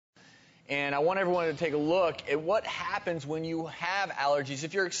And I want everyone to take a look at what happens when you have allergies.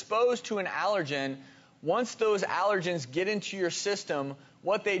 If you're exposed to an allergen, once those allergens get into your system,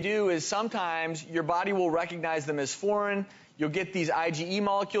 what they do is sometimes your body will recognize them as foreign. You'll get these IgE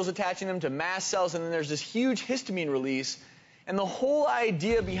molecules attaching them to mast cells, and then there's this huge histamine release. And the whole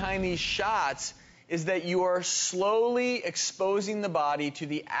idea behind these shots is that you are slowly exposing the body to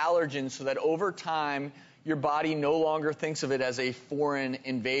the allergen so that over time your body no longer thinks of it as a foreign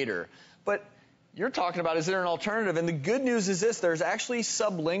invader. But you're talking about, is there an alternative? And the good news is this, there's actually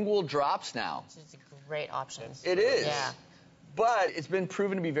sublingual drops now. Which is a great option. It is. Yeah. But it's been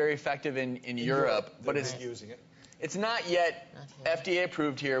proven to be very effective in Europe. But it's using it. It's not yet FDA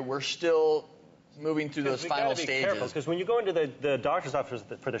approved here. We're still moving through those final stages. Because when you go into the doctor's office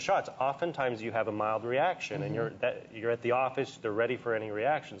for the shots, oftentimes you have a mild reaction, and you're at the office, they're ready for any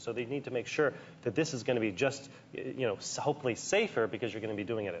reaction. So they need to make sure that this is going to be just, hopefully safer because you're going to be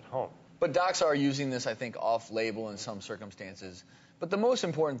doing it at home. But docs are using this, I think, off-label in some circumstances. But the most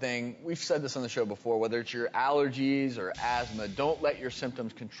important thing, we've said this on the show before, whether it's your allergies or asthma, don't let your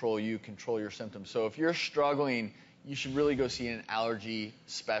symptoms control you, control your symptoms. So if you're struggling, you should really go see an allergy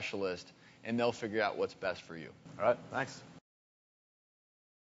specialist, and they'll figure out what's best for you. All right, thanks.